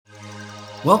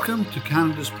Welcome to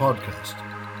Canada's podcast.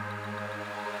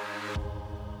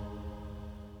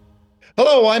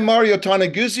 Hello, I'm Mario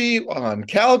Tanaguzzi on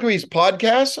Calgary's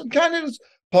podcast on Canada's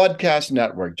Podcast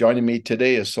Network. Joining me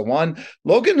today is Sawan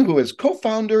Logan, who is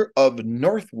co-founder of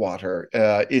Northwater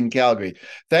in Calgary.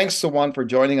 Thanks, Sawan, for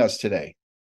joining us today.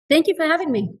 Thank you for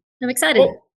having me. I'm excited.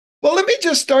 Well, let me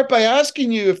just start by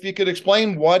asking you if you could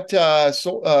explain what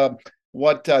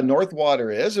Northwater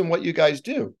is and what you guys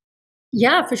do.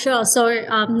 Yeah, for sure. So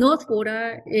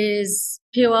Northwater is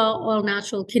pure,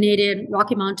 all-natural Canadian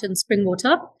Rocky Mountain spring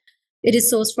water. It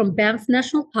is sourced from Banff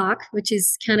National Park, which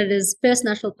is Canada's first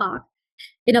national park,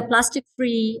 in a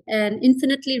plastic-free and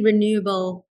infinitely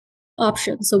renewable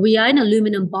option. So we are in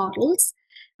aluminum bottles,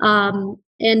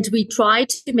 and we try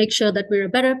to make sure that we're a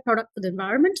better product for the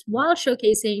environment while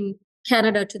showcasing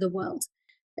Canada to the world.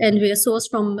 And we are sourced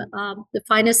from the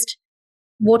finest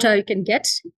water you can get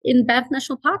in Banff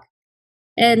National Park.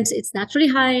 And it's naturally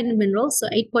high in minerals, so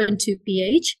 8.2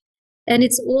 pH. And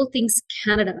it's all things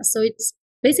Canada. So it's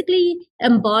basically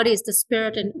embodies the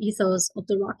spirit and ethos of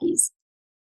the Rockies.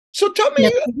 So tell me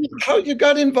how you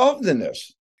got involved in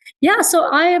this. Yeah,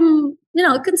 so I am,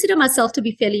 consider myself to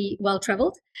be fairly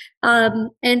well-traveled.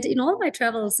 And in all my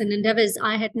travels and endeavors,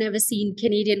 I had never seen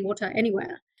Canadian water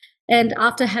anywhere. And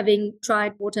after having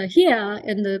tried water here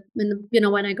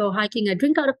when I go hiking, I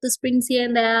drink out of the springs here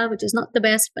and there, which is not the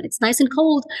best, but it's nice and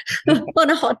cold on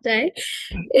a hot day.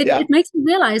 It makes me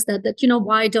realize that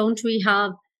why don't we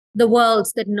have the world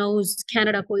that knows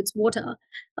Canada for its water?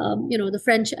 The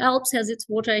French Alps has its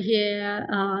water here.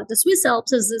 The Swiss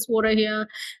Alps has its water here.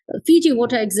 Fiji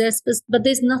water exists, but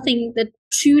there's nothing that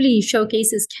truly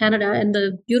showcases Canada and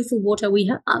the beautiful water we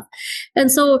have.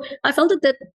 And so I felt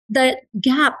that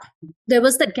there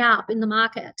was that gap in the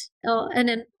market and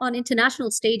then on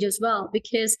international stage as well,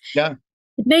 because it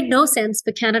made no sense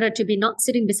for Canada to be not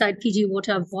sitting beside Fiji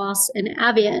water, Voss and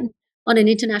Avian on an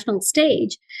international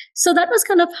stage. So that was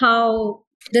kind of how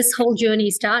this whole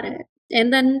journey started.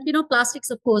 And then, plastics,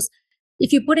 of course,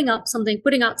 if you're putting out something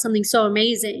so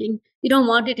amazing, you don't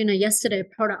want it in a yesterday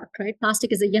product, right?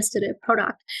 Plastic is a yesterday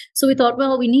product. So we thought,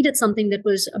 well, we needed something that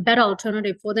was a better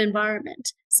alternative for the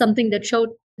environment, something that showed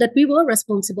that we were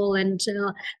responsible and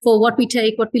for what we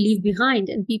take, what we leave behind.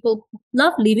 And people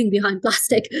love leaving behind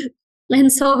plastic.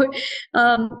 And so,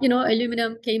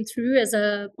 aluminum came through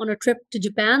on a trip to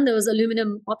Japan. There was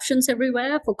aluminum options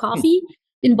everywhere for coffee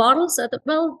in bottles. So I thought,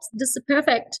 well, this is a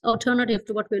perfect alternative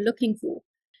to what we're looking for.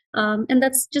 And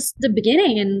that's just the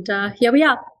beginning. And here we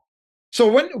are. So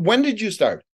when did you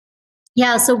start?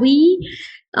 Yeah, so we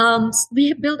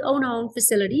built our own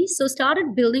facility. So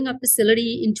started building a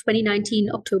facility in 2019,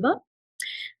 October.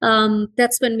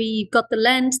 That's when we got the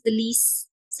land, the lease,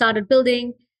 started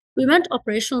building. We went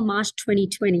operational March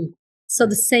 2020. So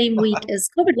the same week as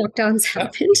COVID lockdowns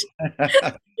happened.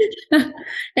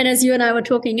 And as you and I were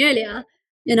talking earlier,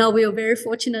 we were very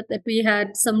fortunate that we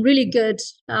had some really good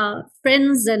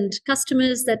friends and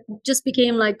customers that just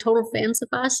became like total fans of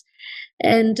us.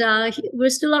 And we're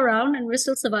still around and we're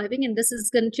still surviving. And this is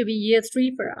going to be year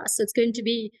 3 for us. It's going to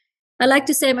be, I like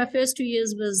to say my first 2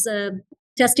 years was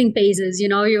testing phases.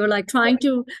 You were like trying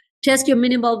to test your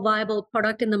minimal viable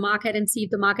product in the market and see if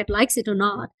the market likes it or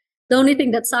not. The only thing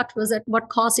that sucked was at what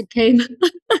cost it came.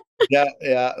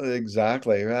 Yeah,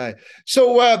 exactly. Right.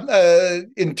 So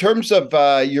in terms of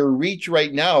your reach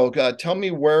right now, tell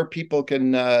me where people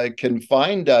can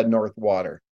find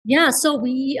Northwater. Yeah, so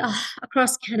we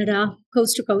across Canada,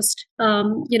 coast to coast,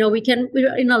 we're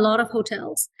in a lot of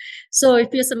hotels. So if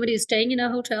you're somebody who's staying in a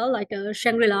hotel like a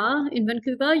Shangri-La in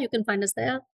Vancouver, you can find us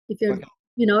there. If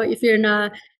you're in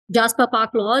a Jasper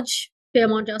Park Lodge,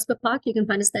 Fairmont Jasper Park, you can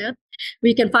find us there.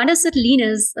 We can find us at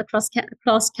Lena's across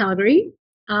Calgary.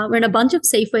 We're in a bunch of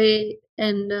Safeway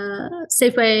and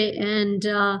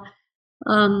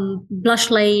Blush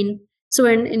Lane. So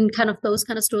we're in kind of those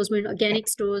kind of stores. We're in organic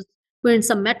stores. We're in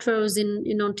some metros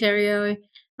in Ontario.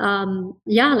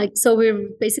 So we're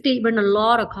in a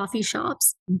lot of coffee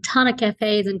shops, a ton of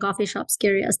cafes and coffee shops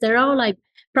carry us. They're all like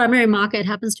primary market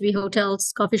happens to be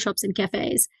hotels, coffee shops, and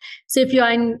cafes. So if you're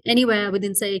in anywhere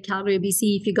within, say, Calgary,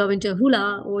 BC, if you go into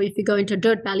Hula, or if you go into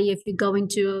Dirt Valley, if you go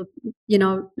into,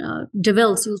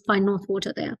 DeVille's, you'll find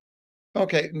Northwater there.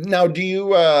 Okay. Now, do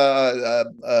you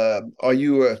are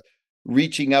you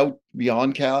reaching out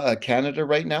beyond Canada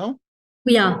right now?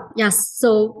 We are, yes.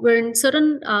 So we're in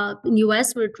in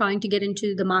US, we're trying to get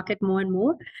into the market more and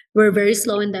more. We're very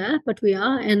slow in there, but we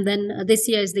are. And then this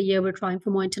year is the year we're trying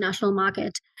for more international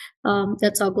market.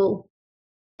 That's our goal.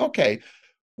 Okay.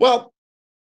 Well,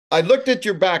 I looked at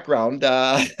your background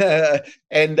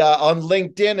and on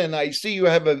LinkedIn, and I see you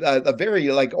have a very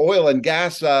like oil and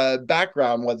gas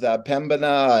background with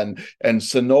Pembina and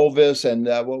Cenovus and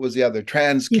what was the other,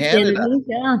 TransCanada.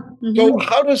 Yeah. So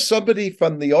how does somebody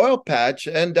from the oil patch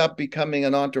end up becoming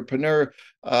an entrepreneur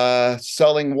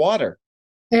selling water?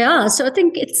 Yeah, so I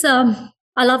think it's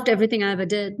I loved everything I ever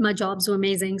did. My jobs were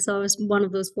amazing, so I was one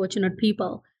of those fortunate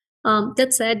people.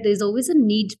 That said, there's always a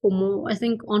need for more. I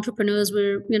think entrepreneurs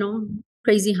were,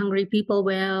 crazy hungry people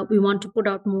where we want to put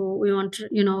out more. We want,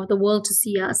 the world to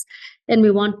see us, and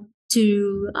we want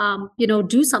to,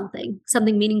 do something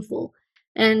meaningful.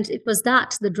 And it was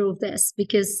that drove this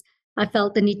because I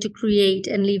felt the need to create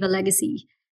and leave a legacy.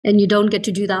 And you don't get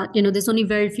to do that. There's only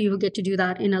very few who get to do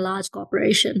that in a large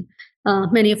corporation.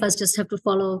 Many of us just have to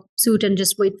follow suit and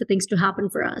just wait for things to happen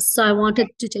for us. So I wanted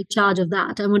to take charge of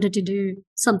that. I wanted to do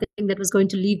something that was going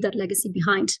to leave that legacy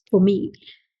behind for me.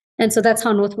 And so that's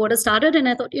how Northwater started. And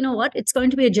I thought, you know what, it's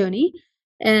going to be a journey,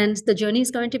 and the journey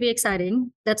is going to be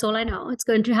exciting. That's all I know. It's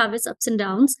going to have its ups and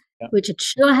downs, which it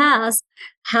sure has.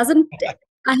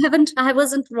 I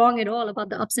wasn't wrong at all about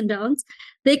the ups and downs.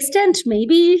 The extent,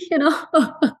 maybe,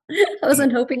 I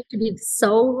wasn't hoping it to be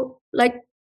so like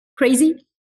crazy.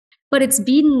 But it's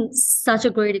been such a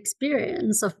great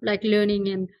experience of like learning,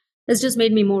 and it's just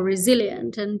made me more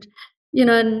resilient. And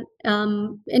and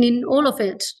in all of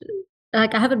it,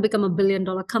 like I haven't become $1 billion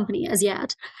company as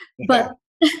yet, but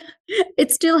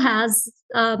it still has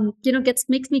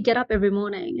makes me get up every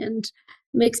morning and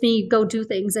makes me go do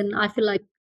things. And I feel like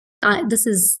this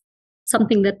is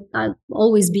something that I'll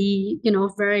always be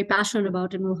very passionate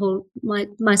about, and will hold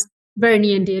my very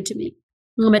near and dear to me,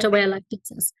 no matter where life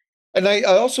takes us. And I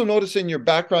also noticed in your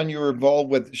background you were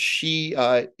involved with She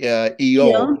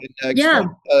EO. Explain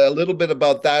a little bit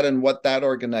about that and what that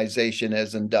organization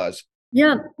is and does.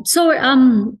 Yeah. So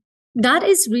that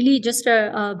is really just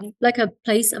a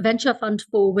venture fund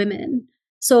for women.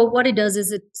 So what it does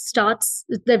is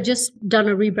they've just done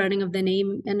a rebranding of their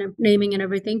name and naming and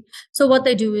everything. So what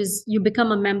they do is you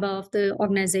become a member of the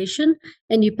organization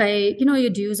and you pay, your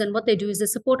dues. And what they do is they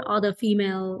support other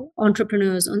female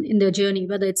entrepreneurs in their journey,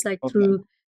 whether it's like through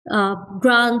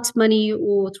grant money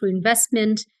or through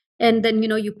investment. And then,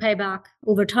 you pay back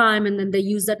over time, and then they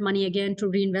use that money again to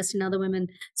reinvest in other women.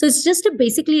 So it's just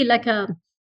basically like a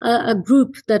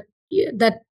group that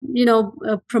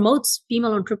promotes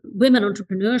women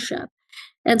entrepreneurship.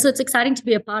 And so it's exciting to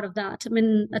be a part of that. I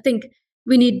mean, I think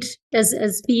we need,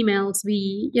 as females,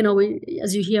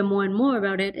 as you hear more and more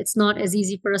about it, it's not as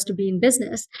easy for us to be in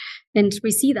business. And we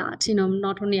see that,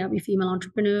 not only are we female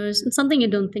entrepreneurs, and something you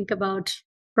don't think about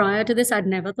prior to this. I'd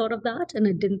never thought of that, and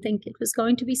I didn't think it was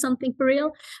going to be something for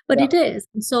real, but it is.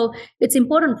 And so it's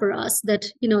important for us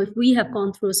that, if we have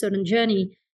gone through a certain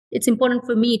journey, it's important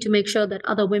for me to make sure that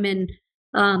other women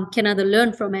can either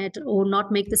learn from it or not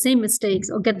make the same mistakes,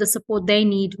 or get the support they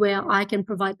need where I can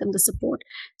provide them the support.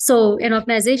 So an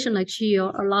organization like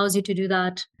SheEO allows you to do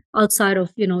that outside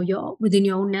of, within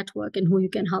your own network and who you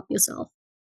can help yourself.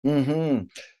 Mm-hmm.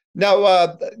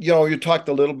 Now, you talked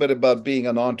a little bit about being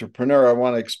an entrepreneur. I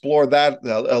want to explore that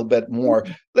a little bit more.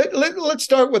 Let's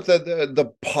start with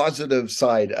the positive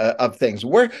side of things.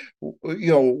 What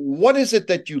is it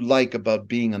that you like about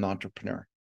being an entrepreneur?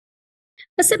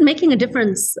 I said making a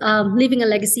difference, leaving a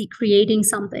legacy, creating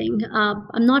something.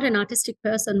 I'm not an artistic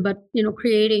person, but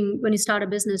creating, when you start a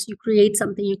business, you create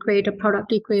something, you create a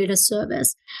product, you create a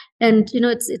service, and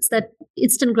it's that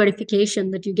instant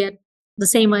gratification that you get. The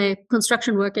same way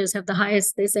construction workers have the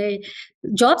highest, they say,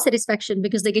 job satisfaction,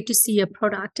 because they get to see a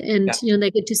product and they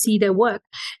get to see their work.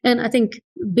 And I think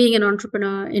being an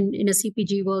entrepreneur in a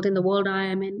CPG world, in the world I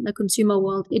am in, the consumer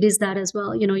world, it is that as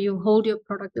well. You hold your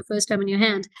product the first time in your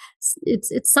hand.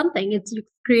 It's something. You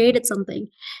created something,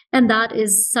 and that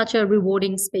is such a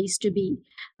rewarding space to be.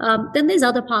 Then there's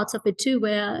other parts of it too,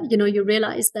 where you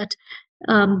realize that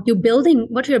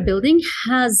what you're building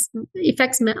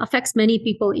affects many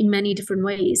people in many different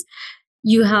ways.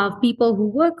 You have people who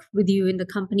work with you in the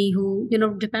company who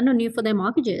depend on you for their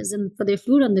mortgages and for their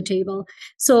food on the table.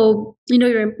 So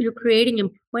you're creating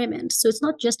employment. So it's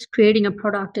not just creating a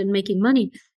product and making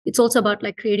money. It's also about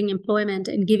like creating employment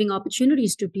and giving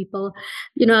opportunities to people.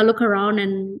 I look around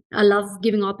and I love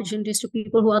giving opportunities to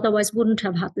people who otherwise wouldn't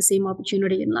have had the same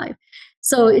opportunity in life.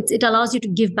 So it allows you to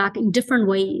give back in different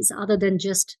ways other than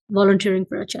just volunteering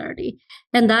for a charity.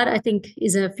 And that, I think,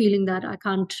 is a feeling that I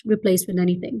can't replace with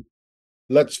anything.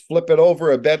 Let's flip it over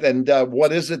a bit. And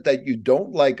what is it that you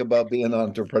don't like about being an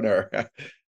entrepreneur?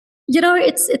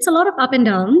 It's a lot of up and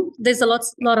down. There's a lot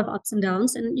of ups and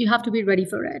downs, and you have to be ready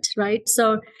for it, right?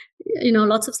 So,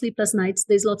 lots of sleepless nights.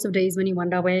 There's lots of days when you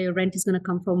wonder where your rent is going to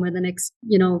come from, where the next,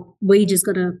 wage is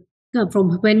going to come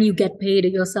from, when you get paid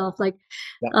yourself. Like,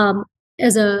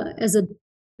 as a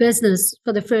business,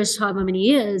 for the first however many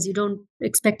years, you don't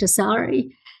expect a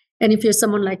salary. And if you're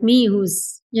someone like me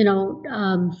who's,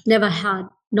 never had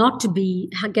not to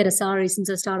get a salary since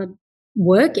I started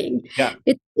working,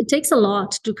 it takes a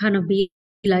lot to kind of be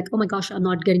like, oh my gosh, I'm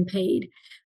not getting paid.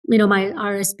 My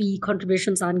RSP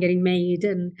contributions aren't getting made.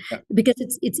 And because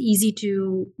it's easy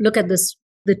to look at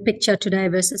the picture today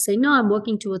versus saying, no, I'm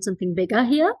working towards something bigger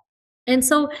here. And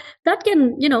so that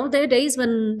can, there are days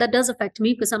when that does affect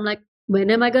me, because I'm like, when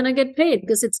am I going to get paid?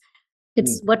 Because it's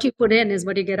what you put in is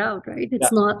what you get out, right?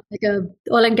 It's not like a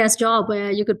oil and gas job where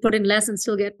you could put in less and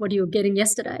still get what you were getting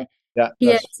yesterday.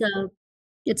 Here,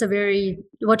 it's a very,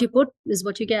 what you put is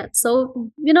what you get.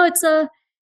 So, it's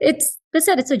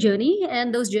a journey,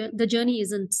 and the journey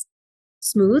isn't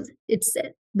smooth.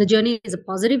 The journey is a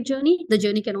positive journey. The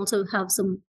journey can also have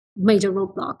some major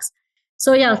roadblocks.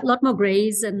 So a lot more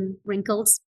grays and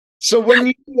wrinkles. So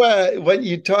when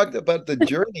you talked about the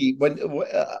journey,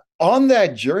 on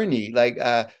that journey, like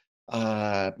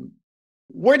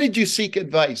where did you seek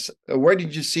advice? Where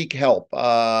did you seek help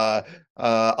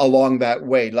along that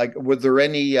way? Like, were there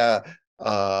any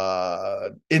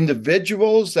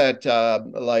individuals that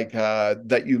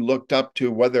that you looked up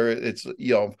to, whether it's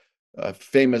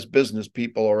famous business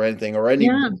people or anything, or any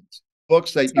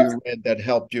books that you read that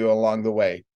helped you along the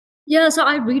way? Yeah, so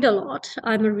I read a lot.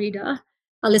 I'm a reader.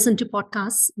 I listen to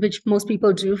podcasts, which most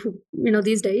people do,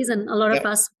 these days. And a lot of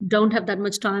us don't have that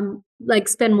much time, like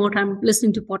spend more time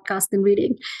listening to podcasts than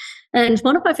reading. And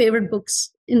one of my favorite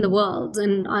books in the world,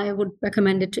 and I would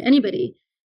recommend it to anybody,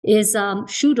 is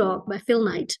Shoe Dog by Phil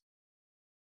Knight.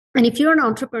 And if you're an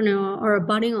entrepreneur or a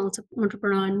budding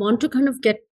entrepreneur and want to kind of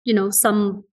get,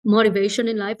 some motivation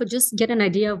in life, or just get an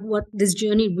idea of what this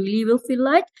journey really will feel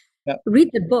like, read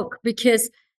the book, because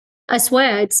I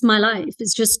swear it's my life.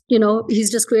 It's just,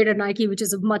 he's just created Nike, which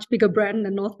is a much bigger brand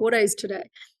than Northwater is today.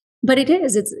 But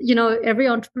it's, every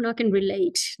entrepreneur can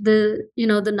relate. The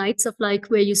nights of like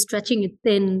where you're stretching it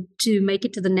thin to make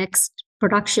it to the next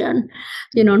production,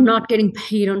 not getting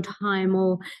paid on time,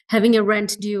 or having a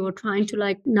rent due, or trying to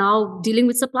like now dealing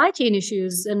with supply chain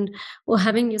issues, or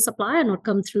having your supplier not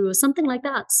come through, or something like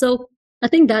that. So I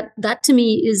think that to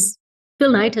me is,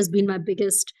 Phil Knight has been my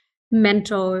biggest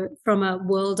mentor from a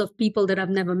world of people that I've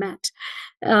never met.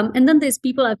 And then there's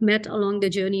people I've met along the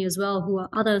journey as well, who are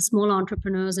other small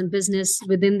entrepreneurs and business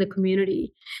within the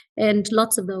community. And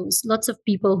lots of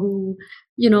people who,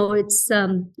 it's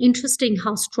interesting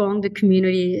how strong the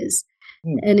community is.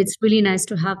 And it's really nice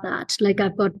to have that. Like,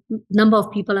 I've got a number of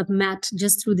people I've met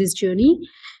just through this journey,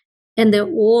 and they're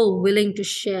all willing to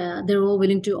share. They're all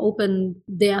willing to open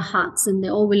their hearts, and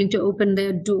they're all willing to open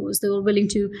their doors. They're all willing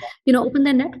to, open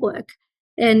their network.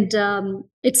 And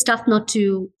it's tough not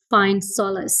to find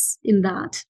solace in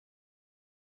that.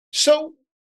 So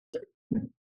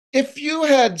if you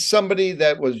had somebody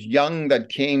that was young that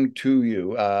came to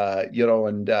you,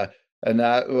 and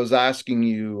was asking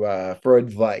you for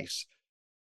advice,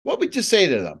 what would you say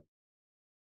to them?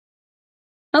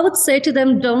 I would say to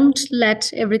them, don't let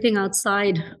everything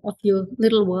outside of your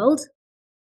little world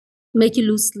make you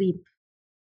lose sleep.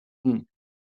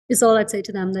 Is all I'd say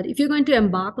to them. That if you're going to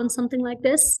embark on something like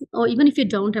this, or even if you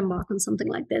don't embark on something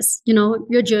like this,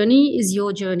 your journey is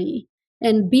your journey,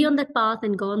 and be on that path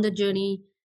and go on the journey.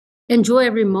 Enjoy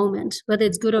every moment, whether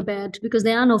it's good or bad, because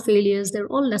there are no failures. They're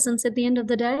all lessons at the end of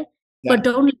the day. But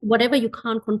whatever you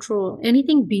can't control,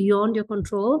 anything beyond your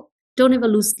control, don't ever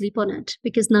lose sleep on it,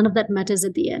 because none of that matters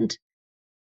at the end.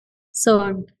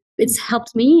 So it's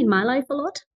helped me in my life a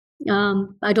lot.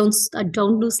 I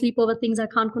don't lose sleep over things I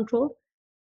can't control.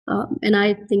 And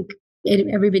I think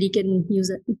everybody can use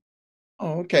it.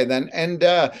 Oh, okay then. And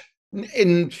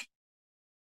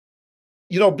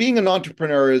being an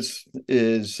entrepreneur is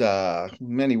in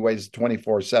many ways a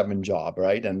 24/7 job,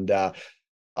 right? And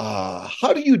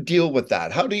how do you deal with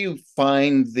that? How do you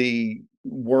find the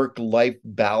work-life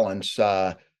balance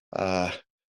to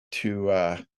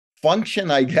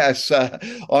function, I guess,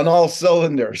 on all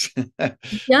cylinders?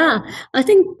 Yeah, I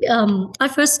think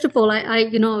first of all, I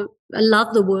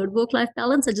love the word work-life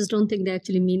balance. I just don't think they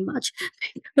actually mean much,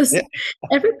 because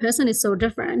every person is so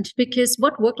different. Because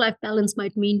what work-life balance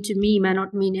might mean to me might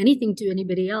not mean anything to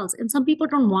anybody else. And some people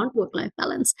don't want work-life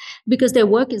balance because their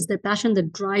work is the passion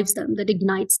that drives them, that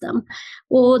ignites them,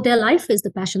 or their life is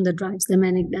the passion that drives them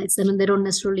and ignites them, and they don't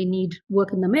necessarily need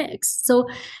work in the mix. So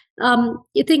I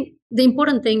think the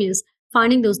important thing is,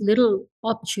 finding those little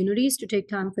opportunities to take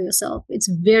time for yourself. It's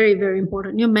very, very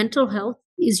important. Your mental health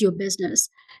is your business.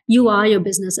 You are your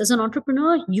business. As an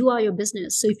entrepreneur, you are your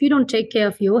business. So if you don't take care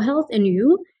of your health and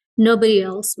nobody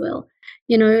else will.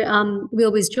 We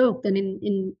always joke that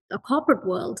in a corporate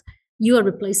world, you are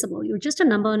replaceable. You're just a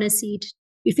number on a seat.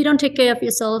 If you don't take care of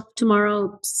yourself,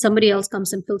 tomorrow somebody else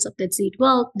comes and fills up that seat.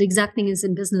 Well, the exact thing is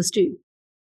in business too.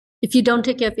 If you don't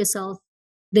take care of yourself,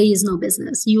 there is no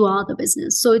business. You are the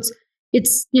business. So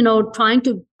it's trying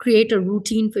to create a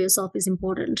routine for yourself is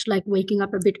important, like waking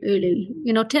up a bit early,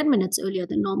 10 minutes earlier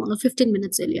than normal or 15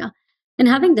 minutes earlier, and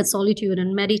having that solitude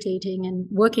and meditating and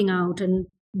working out and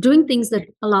doing things that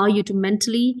allow you to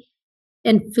mentally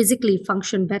and physically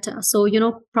function better. So,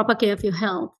 proper care of your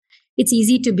health. It's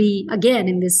easy to be, again,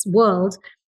 in this world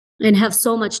and have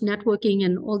so much networking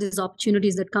and all these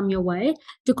opportunities that come your way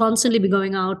to constantly be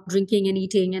going out, drinking and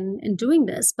eating and doing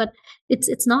this. But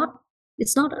it's not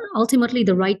ultimately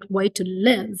the right way to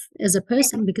live as a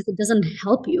person because it doesn't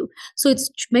help you. So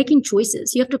it's making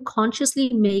choices. You have to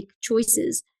consciously make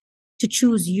choices to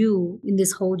choose you in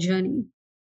this whole journey.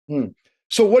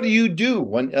 So what do you do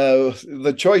when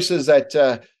the choices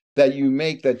that you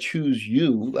make that choose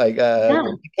you? Like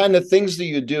what kind of things do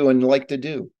you do and like to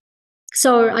do?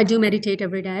 So I do meditate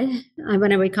every day.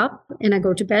 When I wake up and I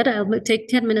go to bed, I'll take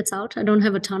 10 minutes out. I don't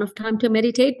have a ton of time to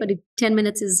meditate, but 10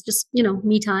 minutes is just,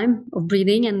 me time of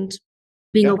breathing and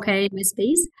being okay in my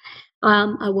space.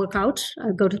 I work out. I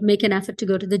make an effort to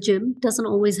go to the gym. Doesn't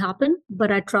always happen, but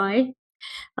I try.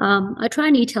 I try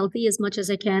and eat healthy as much as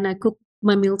I can. I cook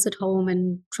my meals at home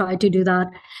and try to do that.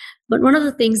 But one of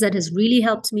the things that has really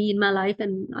helped me in my life,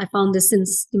 and I found this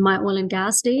since my oil and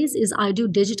gas days, is I do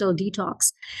digital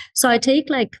detox. So I take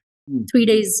 3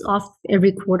 days off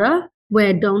every quarter where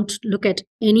I don't look at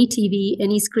any TV,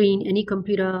 any screen, any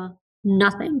computer,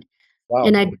 nothing. Wow.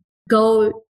 And I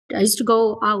used to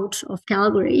go out of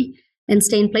Calgary and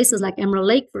stay in places like Emerald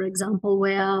Lake, for example,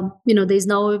 where, there's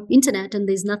no internet and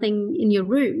there's nothing in your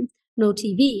room, no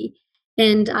TV.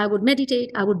 And I would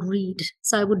meditate, I would read.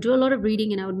 So I would do a lot of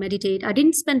reading and I would meditate. I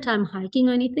didn't spend time hiking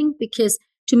or anything because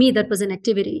to me that was an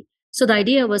activity. So the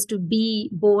idea was to be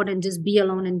bored and just be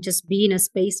alone and just be in a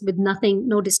space with nothing,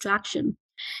 no distraction.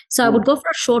 So I would go for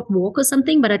a short walk or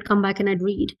something, but I'd come back and I'd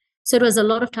read. So it was a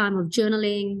lot of time of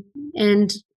journaling.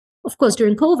 And of course,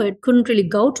 during COVID, couldn't really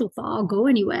go too far, go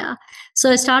anywhere.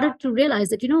 So I started to realize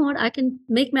that, I can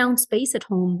make my own space at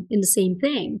home in the same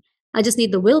thing. I just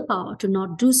need the willpower to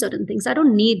not do certain things. I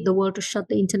don't need the world to shut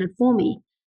the internet for me.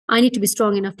 I need to be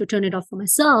strong enough to turn it off for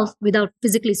myself without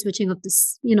physically switching off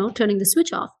this, turning the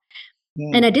switch off.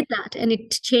 And I did that. And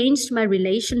it changed my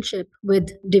relationship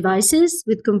with devices,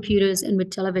 with computers, and with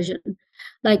television.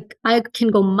 Like I can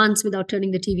go months without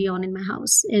turning the TV on in my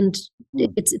house. And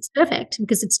it's perfect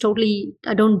because it's totally,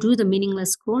 I don't do the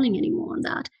meaningless scrolling anymore on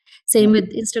that. Same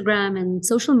with Instagram and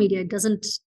social media. It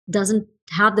doesn't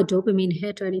have the dopamine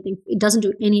hit or anything. It doesn't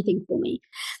do anything for me.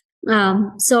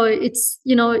 So it's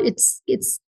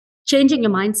changing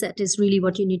your mindset is really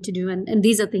what you need to do. And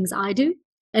these are things I do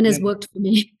and has worked for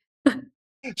me.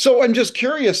 So I'm just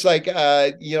curious, what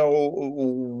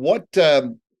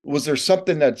was there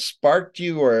something that sparked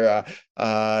you or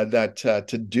that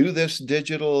to do this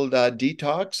digital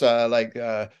detox?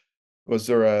 Was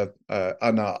there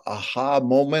an aha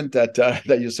moment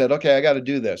that you said, okay, I got to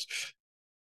do this?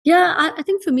 Yeah, I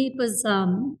think for me it was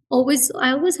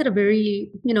I always had a very,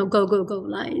 go, go, go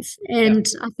life. And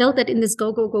I felt that in this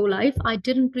go, go, go life, I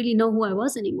didn't really know who I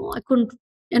was anymore.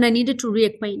 And I needed to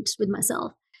reacquaint with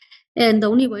myself. And the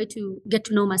only way to get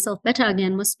to know myself better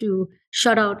again was to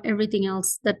shut out everything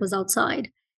else that was outside.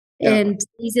 Yeah. And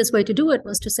the easiest way to do it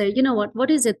was to say,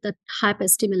 what is it that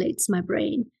hyper-stimulates my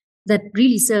brain that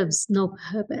really serves no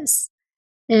purpose?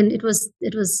 And it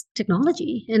was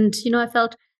technology. And, I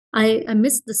felt I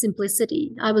missed the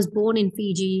simplicity. I was born in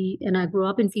Fiji and I grew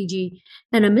up in Fiji.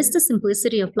 And I missed the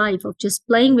simplicity of life, of just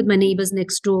playing with my neighbors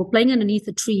next door, playing underneath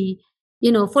a tree,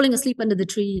 falling asleep under the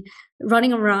tree,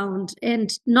 running around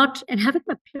and having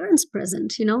my parents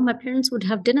present. My parents would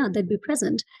have dinner, they'd be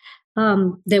present.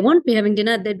 They won't be having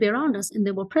dinner, they'd be around us and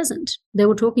they were present. They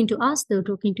were talking to us, they were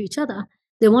talking to each other.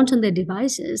 They weren't on their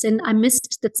devices. And I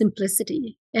missed that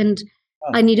simplicity. And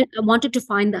I wanted to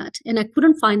find that. And I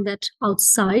couldn't find that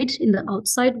in the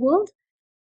outside world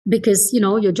because,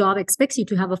 your job expects you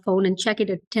to have a phone and check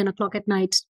it at 10 o'clock at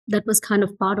night. That was kind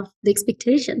of part of the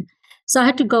expectation. So I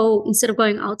had to go, instead of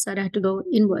going outside, I had to go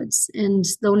inwards. And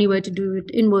the only way to do it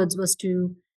inwards was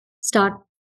to start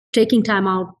taking time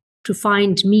out to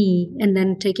find me and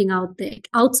then taking out the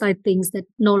outside things that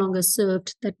no longer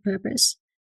served that purpose.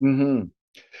 Mm-hmm.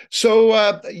 So,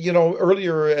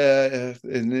 earlier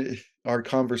in our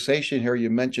conversation here, you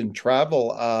mentioned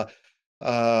travel,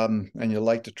 and you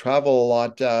like to travel a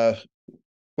lot.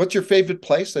 What's your favorite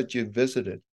place that you've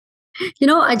visited?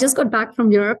 I just got back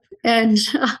from Europe and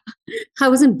I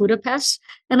was in Budapest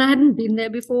and I hadn't been there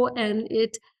before, and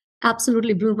it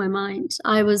absolutely blew my mind.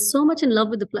 I was so much in love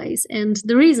with the place, and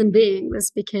the reason being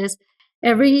was because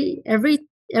every every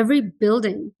every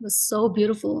building was so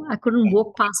beautiful. I couldn't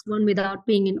walk past one without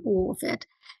being in awe of it.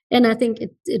 And I think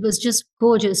it was just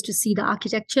gorgeous to see the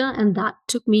architecture, and that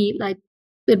took me like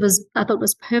I thought it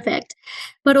was perfect.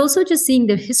 But also just seeing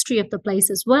the history of the place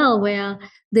as well, where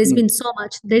there's been so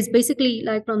much. There's basically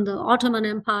like from the Ottoman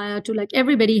Empire to like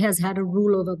everybody has had a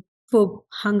rule over for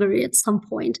Hungary at some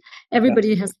point. Yeah,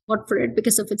 Everybody has fought for it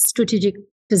because of its strategic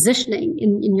positioning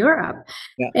in Europe.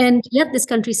 yeah. And yet this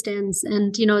country stands,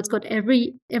 and it's got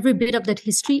every bit of that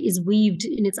history is weaved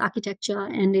in its architecture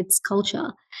and its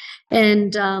culture.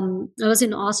 And I was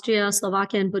in Austria,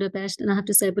 Slovakia, and Budapest, and I have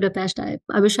to say Budapest,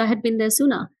 I wish I had been there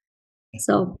sooner.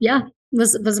 So yeah, it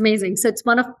was amazing. So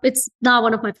it's now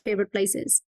one of my favorite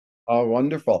places. Oh,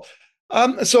 wonderful.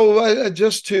 So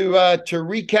just to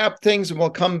recap things, and we'll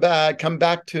come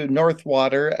back to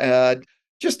Northwater.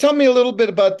 Just tell me a little bit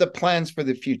about the plans for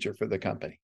the future for the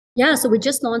company. Yeah, so we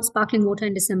just launched sparkling water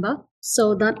in December.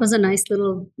 So that was a nice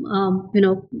little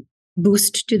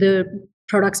boost to the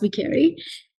products we carry.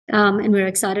 And we're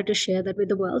excited to share that with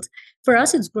the world. For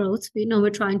us, it's growth. We're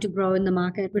trying to grow in the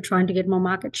market. We're trying to get more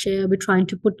market share. We're trying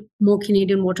to put more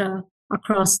Canadian water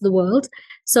across the world.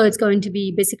 So it's going to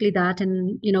be basically that,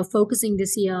 and focusing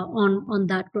this year on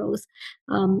that growth,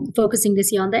 focusing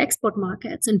this year on the export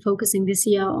markets, and focusing this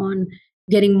year on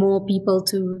getting more people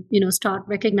to start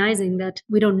recognizing that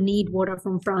we don't need water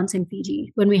from France and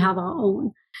Fiji when we have our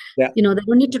own. Yeah. They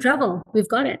don't need to travel. We've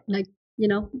got it. Like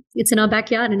it's in our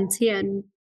backyard and it's here,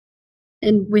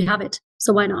 and we have it.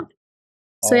 So why not?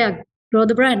 So yeah, grow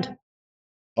the brand.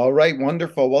 All right,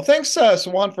 wonderful. Well, thanks,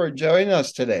 Swan, for joining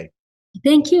us today.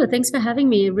 Thank you. Thanks for having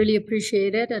me. I really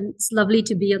appreciate it. And it's lovely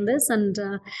to be on this, and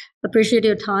appreciate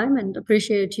your time and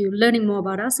appreciate you learning more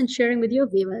about us and sharing with your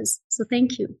viewers. So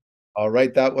thank you. All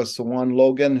right, that was Swan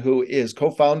Logan, who is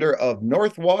co-founder of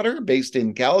Northwater, based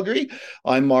in Calgary.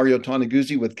 I'm Mario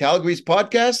Toneguzzi with Calgary's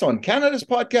Podcast on Canada's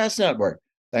Podcast Network.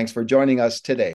 Thanks for joining us today.